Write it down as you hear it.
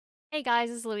Hey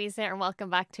guys, it's Louise here and welcome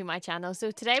back to my channel.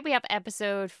 So today we have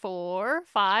episode 4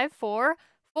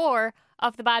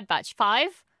 of the Bad Batch.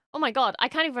 5? Oh my god, I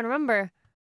can't even remember.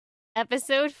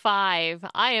 Episode 5.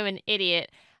 I am an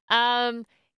idiot.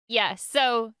 Yeah,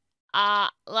 so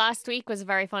last week was a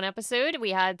very fun episode.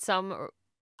 We had some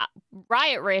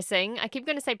riot racing. I keep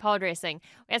going to say pod racing.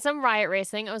 We had some riot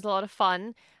racing. It was a lot of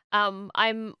fun.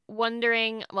 I'm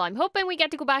wondering, well, I'm hoping we get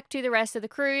to go back to the rest of the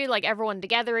crew, like everyone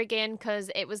together again,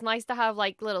 because it was nice to have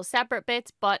like little separate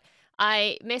bits, but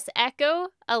I miss Echo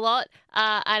a lot,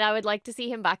 and I would like to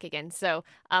see him back again. So,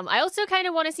 I also kind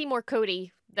of want to see more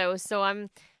Cody though, so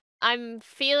I'm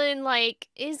feeling like,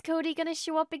 is Cody gonna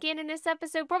show up again in this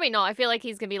episode? Probably not. I feel like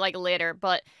he's gonna be like later,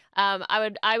 but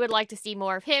I would like to see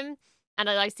more of him. And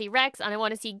I'd like to see Rex, and I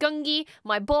want to see Gungi,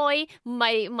 my boy,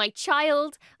 my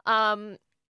child.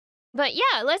 But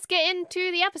yeah, let's get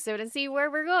into the episode and see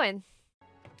where we're going.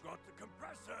 Got the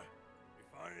compressor. You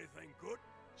find anything good?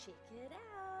 Check it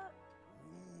out.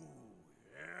 Ooh,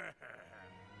 yeah.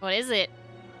 What is it?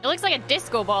 It looks like a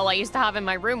disco ball I used to have in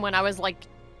my room when I was like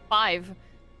 5.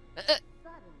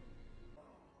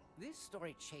 This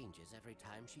story changes every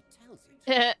time she tells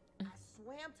it. I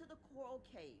swam to the coral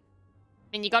cave.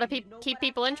 And you gotta keep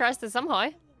people interested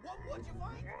somehow. What would you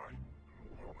find?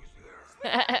 What was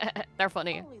there? They're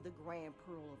funny. Only the grand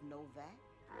pearl of Novak.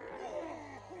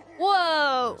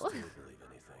 Whoa! Still believe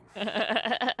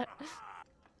anything.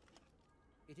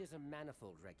 It is a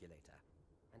manifold regulator,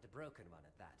 and a broken one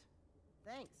at that.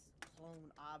 Thanks,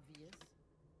 clone obvious.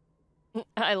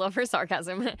 I love her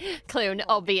sarcasm. Clone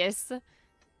obvious.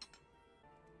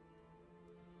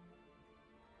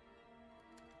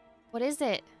 What is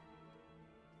it?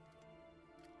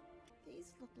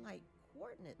 These look like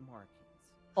coordinate markings.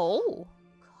 Oh.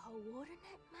 Coordinate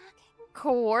marking?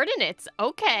 Coordinates.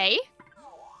 Okay.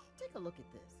 Take a look at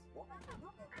this.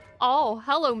 Oh,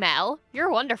 hello, Mel.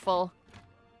 You're wonderful.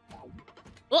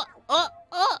 I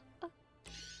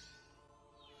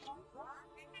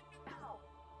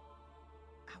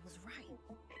was right.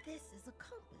 This is a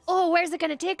compass. Oh, where's it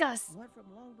gonna take us? One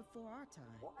from long before our time.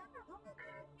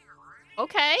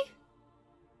 Okay.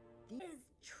 Is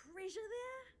treasure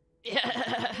there?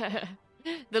 Yeah.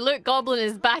 The Loot Goblin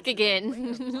is back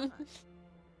again.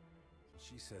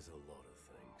 She says a lot of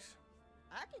things.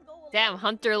 I can go along Damn, with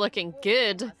Hunter it looking for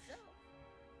good. myself.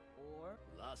 Or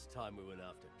Last time we went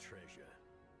after treasure,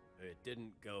 it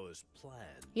didn't go as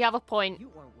planned. You have a point. you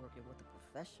weren't working with a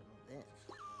professional then.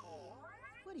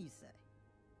 What do you say?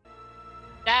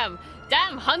 Damn,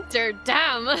 Hunter,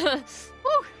 damn.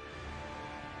 Whew.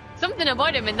 Something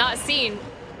about him in that scene.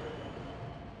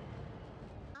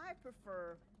 I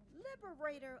prefer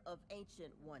Liberator of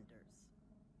Ancient Wonders.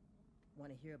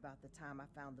 Want to hear about the time I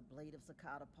found the blade of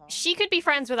Cicada Paw? She could be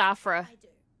friends with Afra. I do.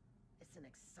 It's an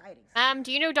exciting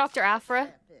Do you know Dr.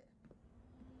 Afra?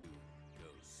 Go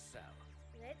south.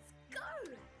 Let's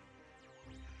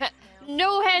go.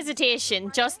 No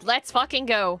hesitation, just let's fucking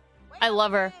go. I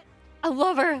love her. I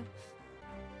love her.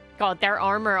 God, their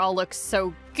armor all looks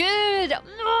so good.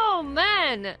 Oh,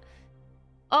 man.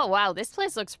 Oh, wow. This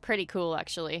place looks pretty cool,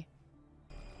 actually.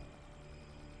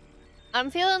 I'm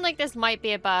feeling like this might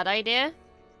be a bad idea.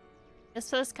 This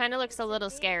place kind of looks a little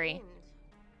scary.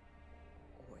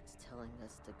 Or it's telling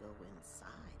us to go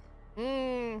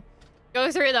inside. Go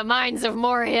through the mines of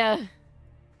Moria.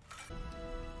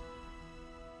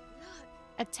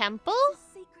 A temple?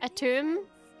 A tomb?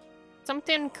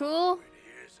 Something cool?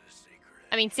 Here's a secret.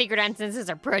 I mean, secret entrances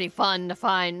are pretty fun to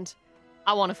find.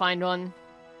 I want to find one.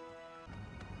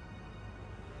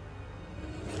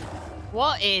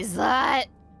 What is that?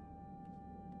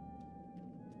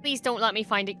 Please don't let me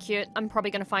find it cute. I'm probably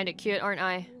gonna find it cute, aren't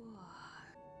I?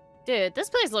 Dude, this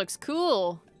place looks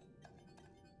cool.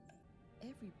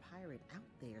 Every pirate out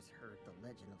there's heard the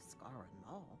legend of Scar and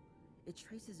Maul. It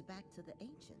traces back to the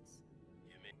ancients.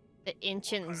 The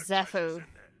ancient What kind of treasure's Zepho. in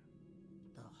there?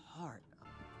 The heart of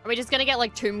Are we just gonna get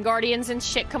like tomb guardians and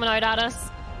shit coming out at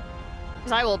us?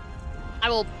 Cause I will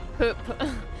poop.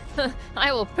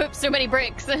 I will poop so many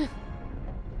bricks.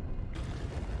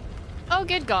 Oh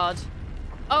good god.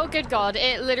 Oh good god.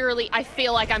 It literally, I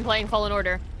feel like I'm playing Fallen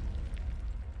Order.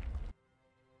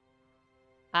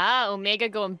 Ah, Omega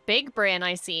going big brain,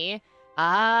 I see.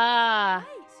 Ah.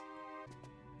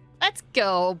 Let's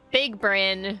go, big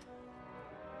brain.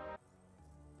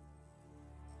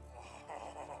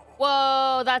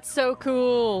 Whoa, that's so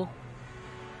cool.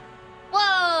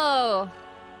 Whoa!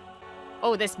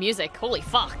 Oh, this music. Holy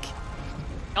fuck.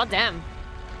 God damn.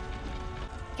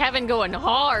 Kevin going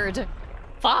hard.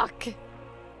 Fuck.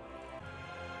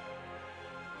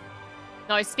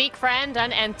 Now speak friend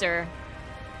and enter.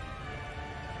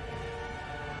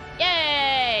 Yay!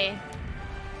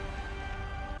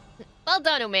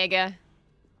 done, Omega.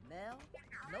 Mel,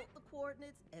 note the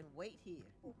coordinates and wait here.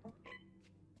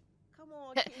 Come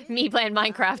on, kid. Me playing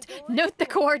Minecraft. Note the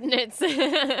coordinates.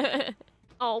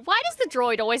 Oh, why does the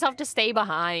droid always have to stay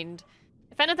behind?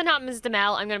 If anything happens to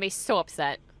Mel, I'm gonna be so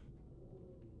upset.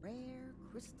 Rare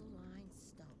crystalline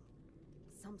stone.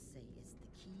 Some say it's the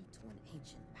key to an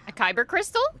ancient power, A kyber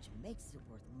crystal? which makes it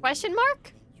worth more Question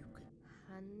mark? than you could.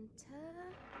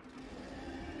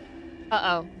 Hunter?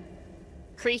 Uh-oh.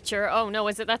 Creature. Oh no,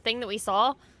 is it that thing that we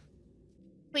saw?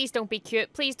 Please don't be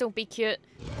cute. Please don't be cute.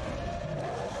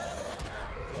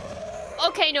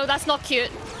 Okay, no, that's not cute.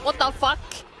 What the fuck?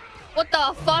 What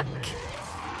the fuck?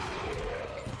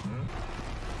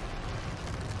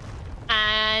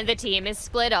 And the team is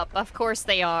split up. Of course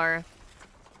they are.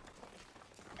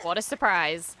 What a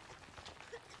surprise.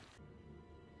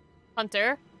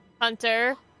 Hunter.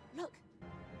 Hunter. Look,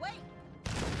 wait.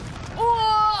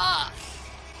 Oh!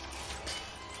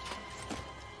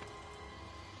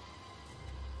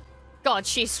 God,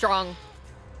 she's strong.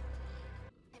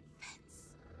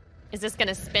 Is this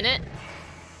gonna spin it?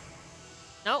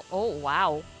 No. Oh,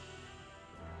 wow.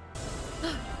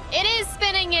 It is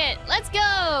spinning it! Let's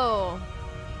go!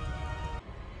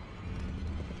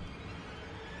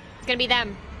 It's gonna be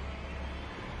them.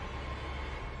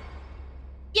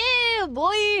 Yeah,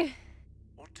 boy!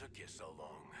 What took you so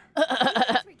long?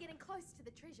 We're getting close to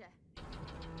the treasure.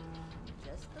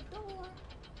 Just the door.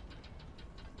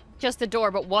 Just the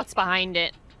door, but what's behind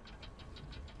it?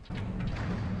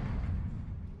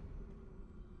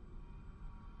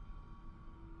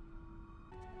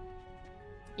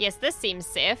 Yes, this seems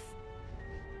safe.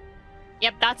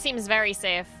 Yep, that seems very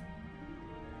safe.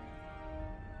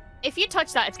 If you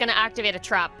touch that, it's gonna activate a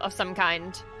trap of some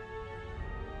kind.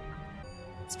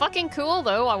 It's fucking cool,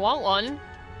 though. I want one.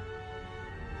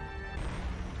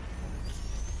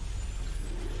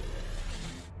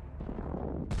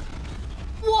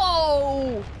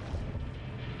 Whoa!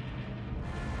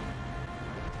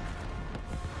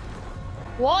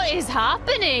 What is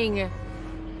happening?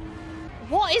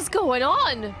 What is going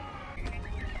on?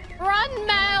 Run,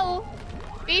 Mel!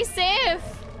 Be safe!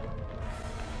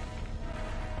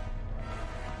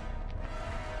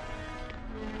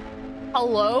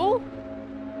 Hello?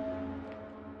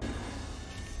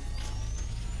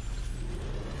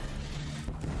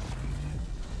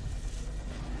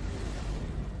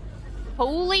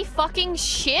 Holy fucking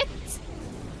shit!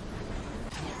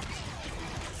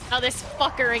 Oh, this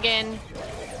fucker again.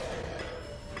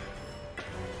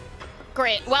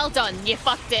 Great, well done. You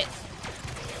fucked it.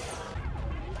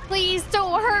 Please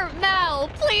don't hurt Mel.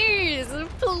 Please.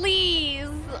 Please.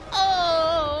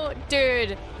 Oh,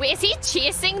 dude. Wait, is he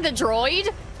chasing the droid?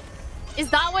 Is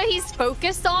that what he's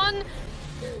focused on?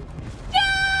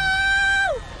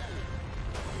 No!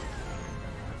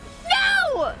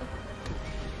 No!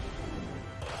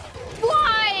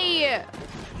 Why?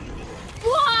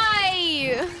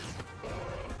 Why?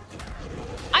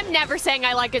 I'm never saying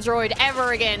I like a droid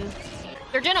ever again.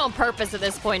 They're doing it on purpose at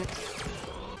this point.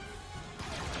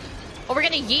 Oh, we're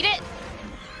gonna yeet it?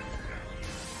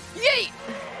 Yeet!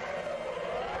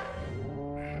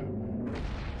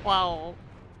 Wow.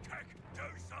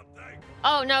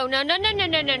 Oh, no, no, no, no, no,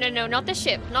 no, no, no, no. Not the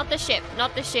ship. Not the ship.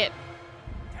 Not the ship.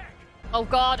 Oh,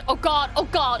 God. Oh, God. Oh,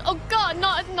 God. Oh, God.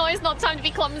 No, it's not time to be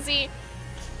clumsy.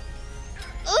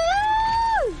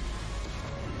 Ooh!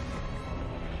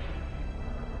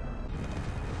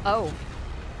 Oh.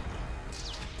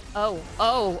 Oh,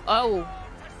 oh, oh.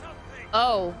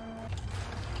 Oh.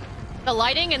 The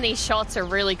lighting in these shots are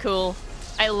really cool.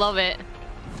 I love it.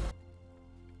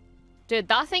 Dude,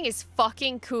 that thing is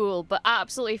fucking cool, but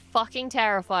absolutely fucking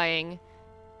terrifying.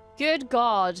 Good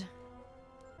God.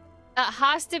 That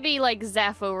has to be, like,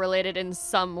 Zepho related in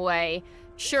some way.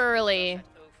 Surely.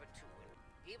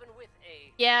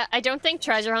 Yeah, I don't think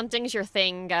treasure hunting's your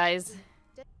thing, guys.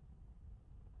 At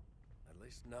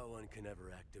least no one can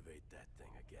ever activate that thing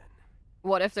again.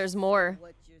 What if there's more?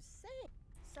 What you're saying.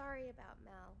 Sorry about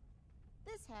Mel.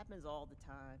 This happens all the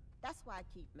time. That's why I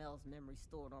keep Mel's memory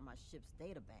stored on my ship's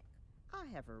databank. I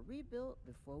have her rebuilt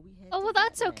before we head Oh, to well,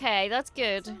 that's Vetney. okay. That's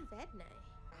good. It's on Vedne.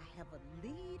 I have a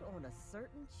lead on a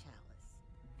certain chalice.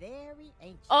 Very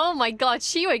ancient. Oh my God,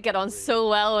 she would get on so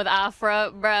well with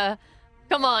Afra, bruh.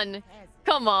 Come on. Has it.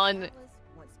 Come on. Chalice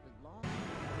once belonged-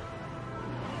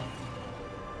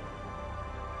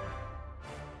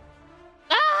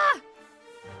 Ah!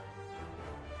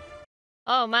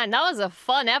 Oh man, that was a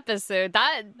fun episode.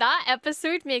 That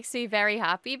episode makes me very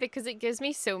happy because it gives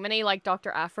me so many like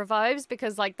Dr. Afra vibes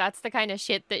because like that's the kind of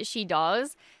shit that she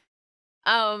does.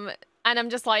 And I'm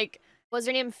just like, what's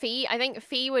her name? Fee? I think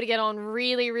Fee would get on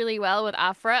really, really well with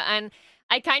Afra, and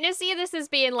I kind of see this as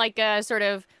being like a sort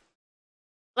of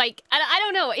like I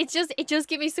don't know. It just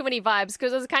gives me so many vibes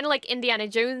because it was kind of like Indiana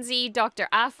Jonesy, Dr.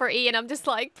 Aphra-y, and I'm just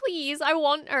like, please, I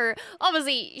want her.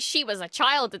 Obviously, she was a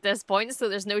child at this point, so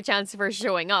there's no chance of her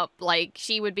showing up. Like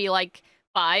she would be like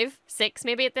 5, 6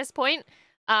 maybe at this point.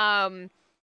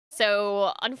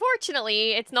 So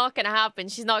unfortunately, it's not gonna happen.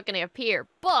 She's not gonna appear,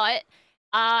 but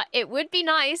it would be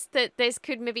nice that this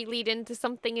could maybe lead into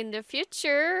something in the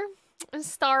future.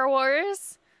 Star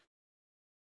Wars.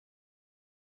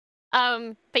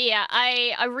 But yeah,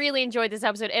 I really enjoyed this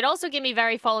episode. It also gave me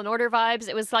very Fallen Order vibes.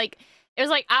 It was like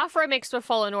Afro mixed with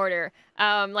Fallen Order.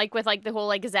 Like with like the whole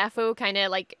like Zepho kind of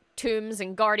like tombs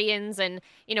and guardians and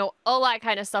you know all that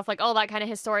kind of stuff, like all that kind of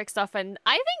historic stuff, and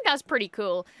I think that's pretty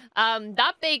cool.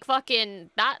 That big fucking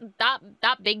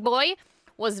that big boy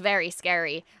was very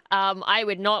scary. I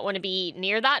would not want to be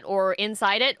near that or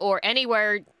inside it or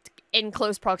anywhere in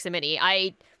close proximity.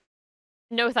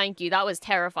 No, thank you. That was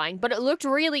terrifying. But it looked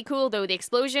really cool, though. The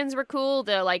explosions were cool.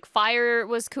 The, like, fire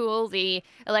was cool. The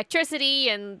electricity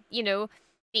and, you know,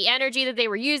 the energy that they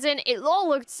were using. It all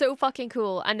looked so fucking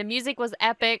cool. And the music was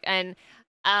epic. And,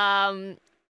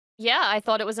 yeah, I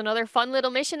thought it was another fun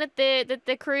little mission that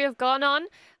the crew have gone on.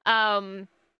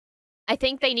 I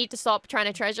think they need to stop trying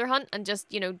to treasure hunt and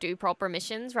just, you know, do proper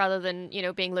missions rather than, you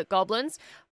know, being loot goblins.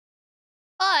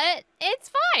 But it's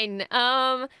fine.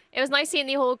 It was nice seeing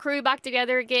the whole crew back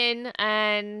together again,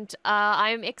 and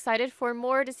I'm excited for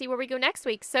more to see where we go next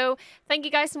week. So thank you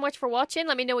guys so much for watching.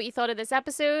 Let me know what you thought of this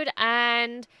episode,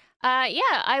 and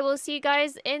yeah, I will see you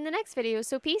guys in the next video.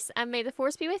 So peace, and may the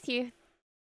force be with you.